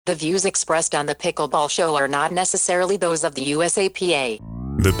The views expressed on the Pickleball Show are not necessarily those of the USAPA.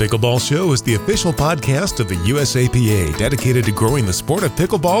 The Pickleball Show is the official podcast of the USAPA, dedicated to growing the sport of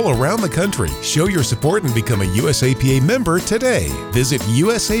pickleball around the country. Show your support and become a USAPA member today. Visit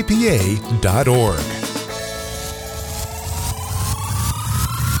usapa.org.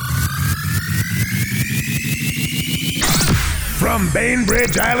 From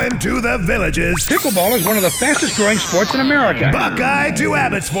Bainbridge Island to the Villages, pickleball is one of the fastest growing sports in America. Buckeye to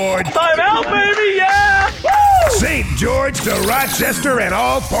Abbotsford, time out, baby, yeah! Woo! St. George to Rochester and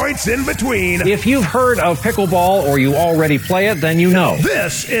all points in between. If you've heard of pickleball or you already play it, then you know.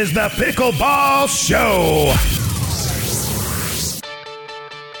 This is the Pickleball Show.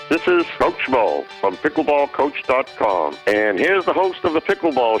 This is Coach Mo from pickleballcoach.com, and here's the host of the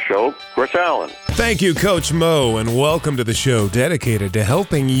Pickleball Show, Chris Allen. Thank you, Coach Mo, and welcome to the show dedicated to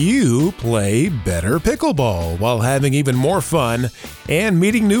helping you play better pickleball while having even more fun and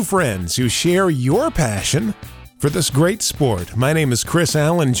meeting new friends who share your passion for this great sport. My name is Chris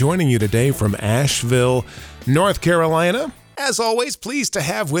Allen, joining you today from Asheville, North Carolina. As always, pleased to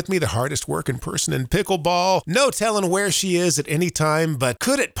have with me the hardest working person in pickleball. No telling where she is at any time, but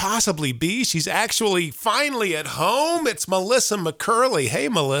could it possibly be she's actually finally at home? It's Melissa McCurley. Hey,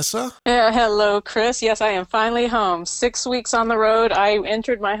 Melissa. Hello, Chris. Yes, I am finally home. 6 weeks on the road. I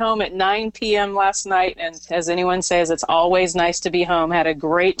entered my home at 9 p.m. last night, and as anyone says, it's always nice to be home. Had a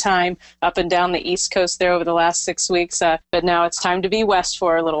great time up and down the East Coast there over the last 6 weeks, but now it's time to be west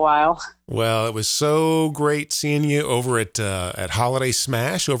for a little while. Well, it was so great seeing you over at Holiday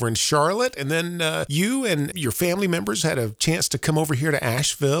Smash over in Charlotte. And then you and your family members had a chance to come over here to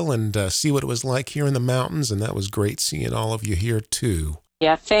Asheville and see what it was like here in the mountains. And that was great seeing all of you here, too.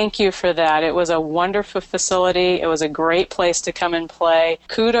 Yeah, thank you for that. It was a wonderful facility. It was a great place to come and play.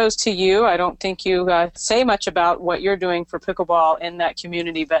 Kudos to you. I don't think you say much about what you're doing for pickleball in that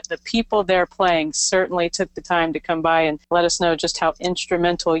community, but the people there playing certainly took the time to come by and let us know just how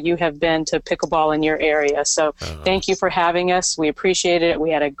instrumental you have been to pickleball in your area. So thank you for having us. We appreciate it. We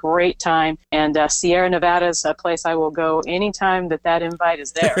had a great time. And Sierra Nevada is a place I will go anytime that invite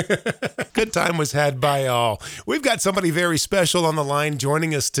is there. Good time was had by all. We've got somebody very special on the line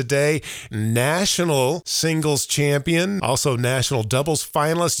joining us today, national singles champion, also national doubles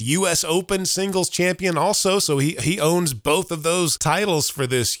finalist, U.S. Open singles champion also, so he owns both of those titles for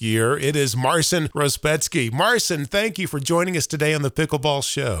this year. It is Marcin Rozpedski. Marcin, thank you for joining us today on the Pickleball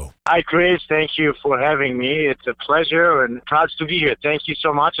Show. Hi, Chris. Thank you for having me. It's a pleasure and proud to be here. Thank you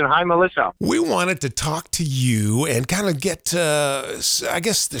so much. And hi, Melissa. We wanted to talk to you and kind of get, I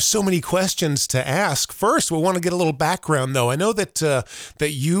guess there's so many questions to ask. First, we want to get a little background, though. I know that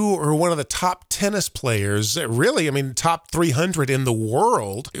you are one of the top tennis players, really, top 300 in the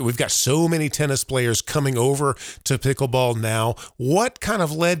world. We've got so many tennis players coming over to pickleball now. What kind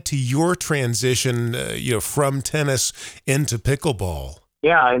of led to your transition, from tennis into pickleball?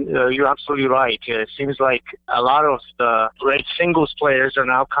 Yeah, you're absolutely right. It seems like a lot of the great singles players are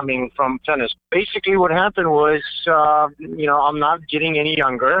now coming from tennis. Basically, what happened was, I'm not getting any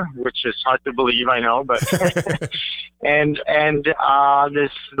younger, which is hard to believe, I know, but and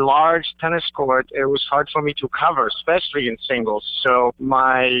this large tennis court, it was hard for me to cover, especially in singles. So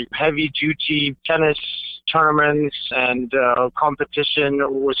my heavy-duty tennis tournaments and competition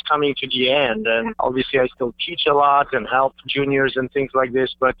was coming to the end, and obviously I still teach a lot and help juniors and things like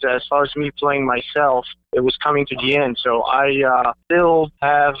this, but as far as me playing myself, it was coming to the end. So I still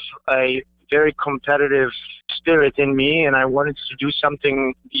have a very competitive spirit in me, and I wanted to do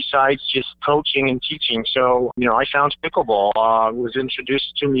something besides just coaching and teaching. So, I found pickleball. It was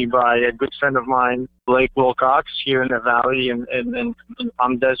introduced to me by a good friend of mine, Blake Wilcox, here in the valley in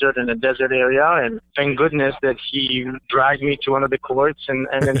Palm Desert, in the desert area. And thank goodness that he dragged me to one of the courts and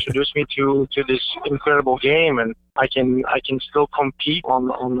introduced me to this incredible game. And I can still compete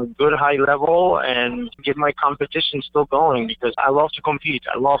on a good high level and get my competition still going, because I love to compete.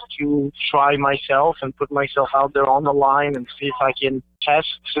 I love to try myself and put myself out there on the line and see if I can test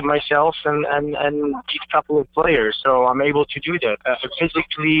myself and beat a couple of players. So I'm able to do that.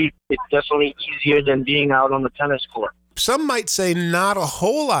 Physically, it's definitely easier than being out on the tennis court. Some might say not a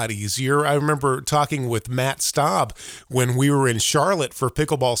whole lot easier. I remember talking with Matt Staub when we were in Charlotte for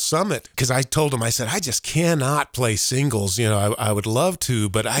Pickleball Summit, because I told him, I said, I just cannot play singles. I would love to,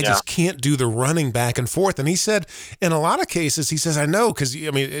 but I just can't do the running back and forth. And he said, in a lot of cases, he says, I know, because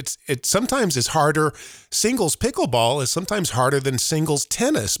it sometimes is harder. Singles pickleball is sometimes harder than singles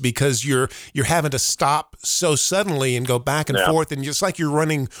tennis, because you're having to stop so suddenly and go back and forth, and just like you're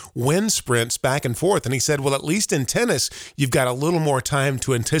running wind sprints back and forth. And he said, well, at least in tennis, tennis, you've got a little more time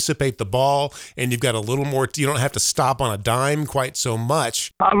to anticipate the ball, and you've got a little more, you don't have to stop on a dime quite so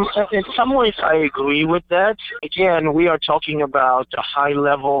much. In some ways, I agree with that. Again, we are talking about a high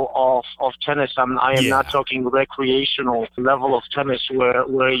level of tennis. I am not talking recreational level of tennis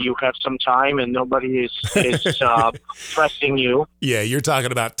where you have some time and nobody is pressing you. Yeah, you're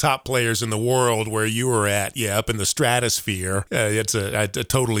talking about top players in the world where you were at, up in the stratosphere. It's a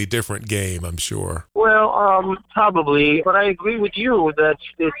totally different game, I'm sure. Well, probably, but I agree with you that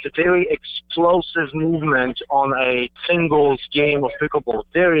it's a very explosive movement on a singles game of pickleball.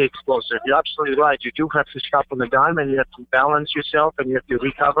 Very explosive. You're absolutely right. You do have to stop on the dime, and you have to balance yourself, and you have to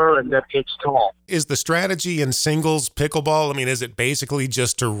recover, and that takes toll. Is the strategy in singles pickleball, is it basically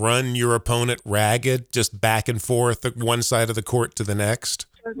just to run your opponent ragged, just back and forth one side of the court to the next?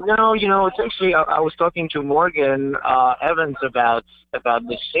 No, it's actually, I was talking to Morgan Evans about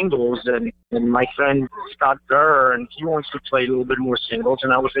the singles, and my friend Scott Gurr, and he wants to play a little bit more singles,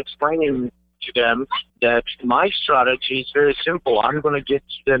 and I was explaining to them that my strategy is very simple. I'm going to get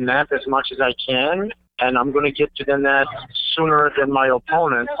to the net as much as I can, and I'm going to get to the net sooner than my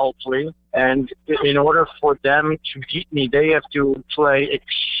opponent, hopefully. And in order for them to beat me, they have to play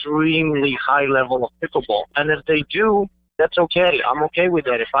extremely high level of pickleball. And if they do, that's okay. I'm okay with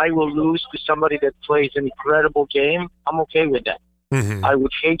that. If I will lose to somebody that plays an incredible game, I'm okay with that. Mm-hmm. I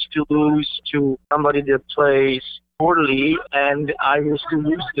would hate to lose to somebody that plays poorly, and I will still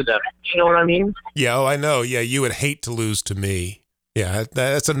lose to them. You know what I mean? Yeah, I know. Yeah, you would hate to lose to me. Yeah,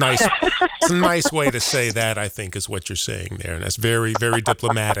 that's a nice way to say that, I think, is what you're saying there. And that's very, very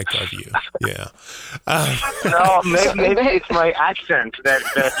diplomatic of you. Yeah. No, maybe it's my accent that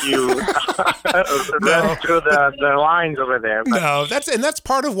you run through the lines over there. But. No, that's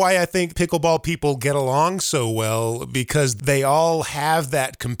part of why I think pickleball people get along so well, because they all have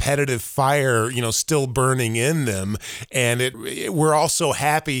that competitive fire, still burning in them. And we're also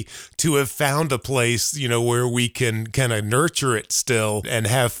happy to have found a place, where we can kind of nurture it still and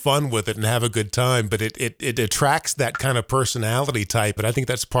have fun with it and have a good time, but it attracts that kind of personality type, and I think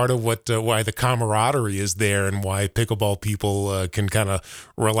that's part of why the camaraderie is there and why pickleball people can kind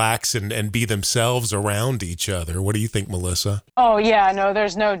of relax and be themselves around each other. What do you think, Melissa? Oh yeah, no,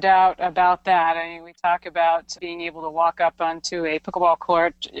 there's no doubt about that. We talk about being able to walk up onto a pickleball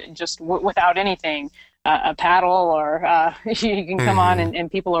court just without anything. A paddle, or you can come on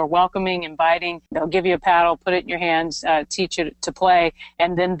and people are welcoming, inviting. They'll give you a paddle, put it in your hands, teach you to play.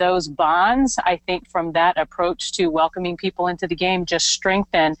 And then those bonds, I think, from that approach to welcoming people into the game just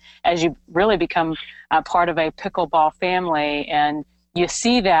strengthen as you really become a part of a pickleball family. And you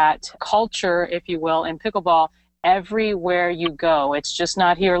see that culture, if you will, in pickleball everywhere you go. It's just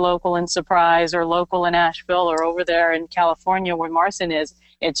not here local in Surprise or local in Asheville or over there in California where Marcin is.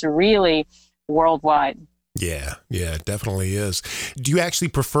 It's really worldwide. Yeah, it definitely is. Do you actually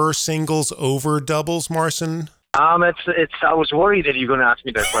prefer singles over doubles, Marcin? I was worried that you're going to ask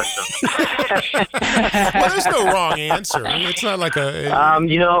me that question. Well, there's no wrong answer. It's not like I'm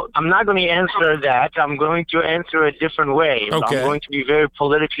not going to answer that. I'm going to answer a different way. Okay. I'm going to be very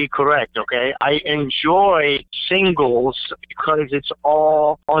politically correct, okay? I enjoy singles because it's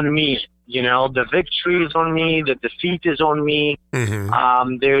all on me. The victory is on me, the defeat is on me.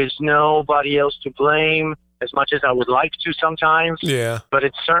 Mm-hmm. There's nobody else to blame, as much as I would like to sometimes. Yeah. But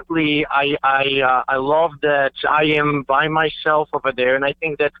it's certainly, I love that I am by myself over there, and I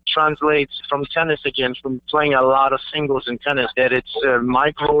think that translates from tennis again, from playing a lot of singles in tennis, that it's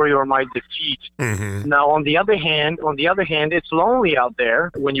my glory or my defeat. Mm-hmm. Now, on the other hand, it's lonely out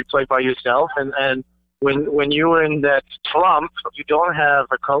there when you play by yourself, and when you're in that slump, you don't have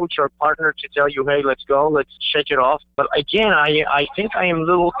a coach or partner to tell you, hey, let's go, let's shake it off. But again, I think I am a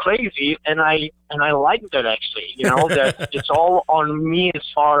little crazy, and I like that, actually, that it's all on me as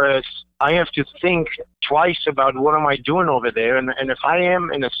far as I have to think twice about what am I doing over there. And if I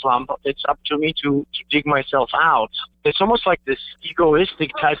am in a slump, it's up to me to dig myself out. It's almost like this egoistic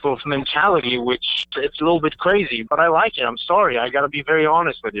type of mentality, which it's a little bit crazy, but I like it. I'm sorry. I got to be very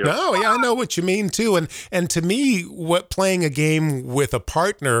honest with you. No, yeah, I know what you mean too. And to me, playing a game with a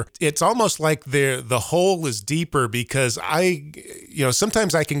partner, it's almost like the hole is deeper, because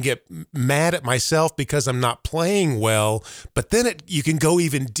sometimes I can get mad at myself because I'm not playing well, but then you can go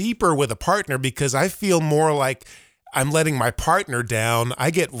even deeper with a partner, because I feel more like I'm letting my partner down.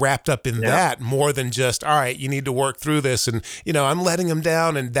 I get wrapped up in that more than just, all right, you need to work through this. And, I'm letting him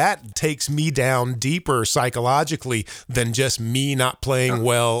down, and that takes me down deeper psychologically than just me not playing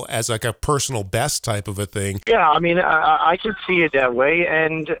well as like a personal best type of a thing. Yeah, I mean, I can see it that way.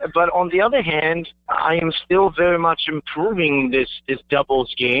 But on the other hand, I am still very much improving this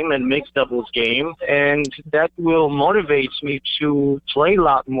doubles game and mixed doubles game. And that will motivate me to play a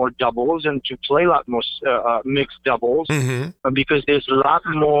lot more doubles and to play a lot more mixed doubles. Because there's a lot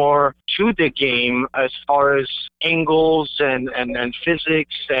more to the game as far as angles and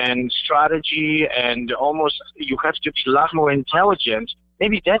physics and strategy, and almost you have to be a lot more intelligent.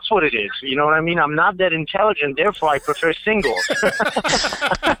 Maybe that's what it is. You know what I mean? I'm not that intelligent, therefore I prefer singles.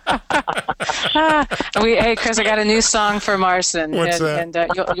 Hey, Chris, I got a new song for Marcin. What's that?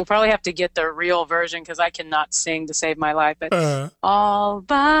 And you'll probably have to get the real version because I cannot sing to save my life. But all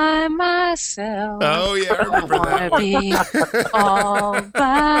by myself. Oh, yeah, I remember that. I want to be all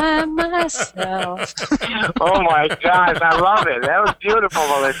by myself. Oh, my gosh, I love it. That was beautiful,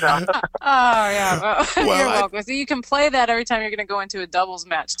 Melissa. Oh, yeah. Well, Well, you're welcome. So you can play that every time you're going to go into a doubles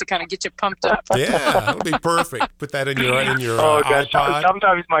match to kind of get you pumped up. Yeah, that'll be perfect. Put that in your Oh, gosh. iPod.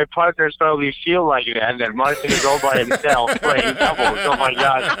 Sometimes my partners probably feel like that, and Marcin is all by himself playing doubles. Oh, my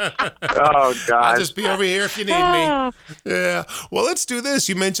gosh. Oh, gosh. I'll just be over here if you need me. Yeah. Well, let's do this.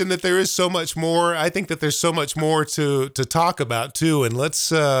 You mentioned that there is so much more. I think that there's so much more to talk about, too. And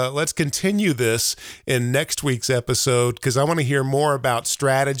let's continue this in next week's episode, because I want to hear more about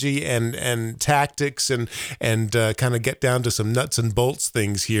strategy and tactics and kind of get down to some nuts and bolts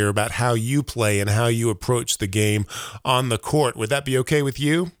things here about how you play and how you approach the game on the court. Would that be okay with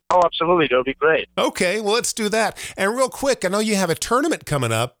you? Oh, absolutely. That would be great. Okay, well, let's do that. And real quick, I know you have a tournament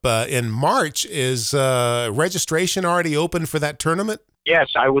coming up in March. Is registration already open for that tournament? Yes,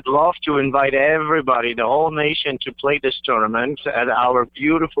 I would love to invite everybody, the whole nation, to play this tournament at our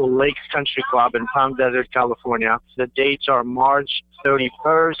beautiful Lakes Country Club in Palm Desert, California. The dates are March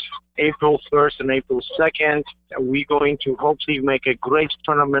 31st, April 1st, and April 2nd. We're going to hopefully make a great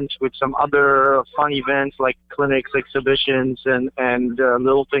tournament with some other fun events like clinics, exhibitions, and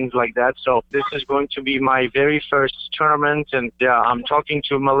little things like that. So this is going to be my very first tournament, and I'm talking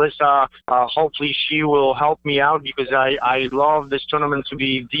to Melissa. Hopefully she will help me out, because I love this tournament to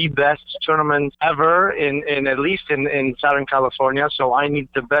be the best tournament ever, in at least in Southern California. So I need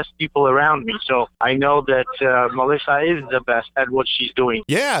the best people around me. So I know that Melissa is the best at what she's doing.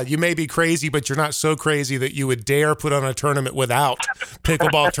 Yeah, you may be crazy, but you're not so crazy that you would dare put on a tournament without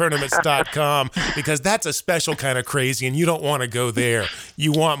pickleballtournaments.com, because that's a special kind of crazy, and you don't want to go there.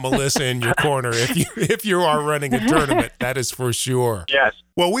 You want Melissa in your corner if you are running a tournament. That is for sure. Yes.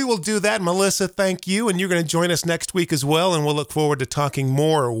 Well, we will do that, Melissa. Thank you. And you're going to join us next week as well. And we'll look forward to talking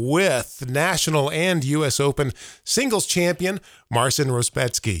more with National and U.S. Open singles champion, Marcin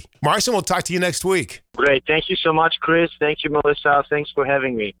Rozpedski. Marcin, we'll talk to you next week. Great. Thank you so much, Chris. Thank you, Melissa. Thanks for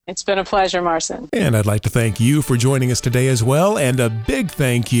having me. It's been a pleasure, Marcin. And I'd like to thank you for joining us today as well. And a big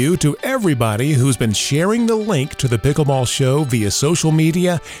thank you to everybody who's been sharing the link to the Pickleball Show via social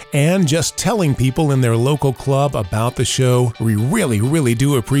media and just telling people in their local club about the show. We really, really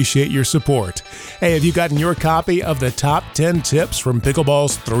do appreciate your support. Hey, have you gotten your copy of the top 10 tips from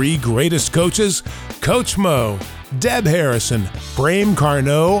Pickleball's 3 greatest coaches? Coach Mo, Deb Harrison, Prem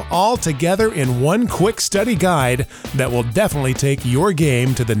Carnot, all together in one quick study guide that will definitely take your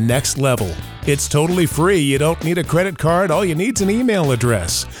game to the next level. It's totally free. You don't need a credit card. All you need is an email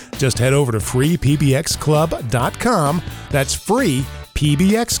address. Just head over to freepbxclub.com. That's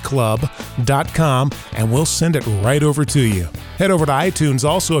freepbxclub.com, and we'll send it right over to you. Head over to iTunes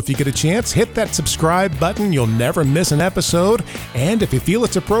also if you get a chance. Hit that subscribe button. You'll never miss an episode. And if you feel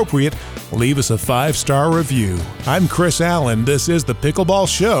it's appropriate, leave us a 5-star review. I'm Chris Allen. This is The Pickleball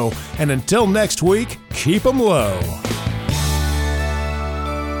Show. And until next week, keep 'em low.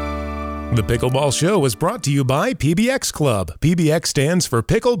 The Pickleball Show is brought to you by PBX Club. PBX stands for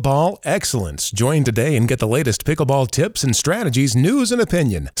Pickleball Excellence. Join today and get the latest pickleball tips and strategies, news and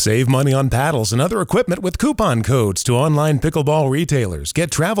opinion. Save money on paddles and other equipment with coupon codes to online pickleball retailers.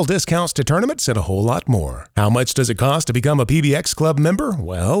 Get travel discounts to tournaments and a whole lot more. How much does it cost to become a PBX Club member?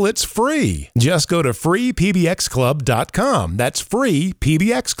 Well, it's free. Just go to freepbxclub.com. That's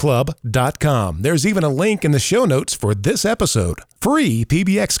freepbxclub.com. There's even a link in the show notes for this episode.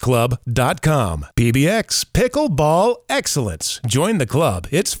 freepbxclub.com. PBX Pickleball Excellence. Join the club.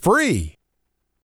 It's free.